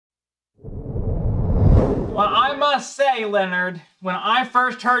must say, Leonard, when I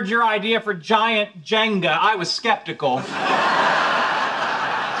first heard your idea for giant Jenga, I was skeptical.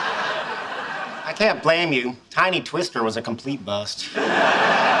 I can't blame you. Tiny Twister was a complete bust. Oh,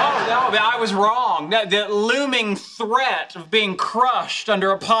 no, I was wrong. The looming threat of being crushed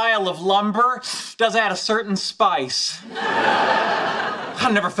under a pile of lumber does add a certain spice.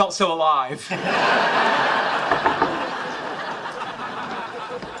 I've never felt so alive.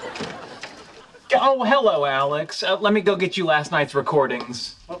 Oh, hello, Alex. Let me go get you last night's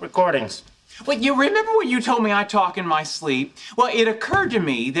recordings. What recordings? Well, you remember when you told me I talk in my sleep? Well, it occurred to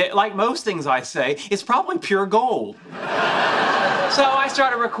me that, like most things I say, it's probably pure gold. So I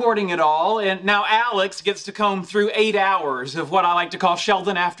started recording it all, and now Alex gets to comb through 8 hours of what I like to call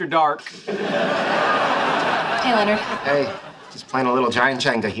Sheldon after dark. Hey, Leonard. Hey, just playing a little giant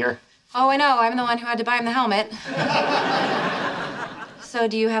Jenga here. Oh, I know. I'm the one who had to buy him the helmet. So,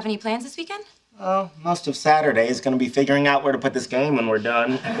 do you have any plans this weekend? Oh, most of Saturday is going to be figuring out where to put this game when we're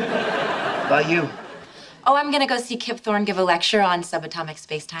done. How about you? Oh, I'm going to go see Kip Thorne give a lecture on subatomic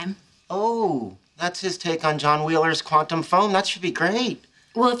space-time. Oh, that's his take on John Wheeler's quantum foam. That should be great.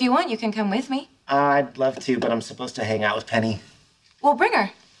 Well, if you want, you can come with me. I'd love to, but I'm supposed to hang out with Penny. Well, bring her.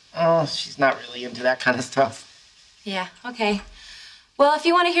 Oh, she's not really into that kind of stuff. Yeah, okay. Well, if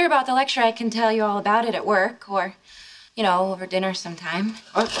you want to hear about the lecture, I can tell you all about it at work, or, you know, over dinner sometime.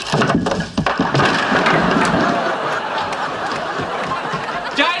 What?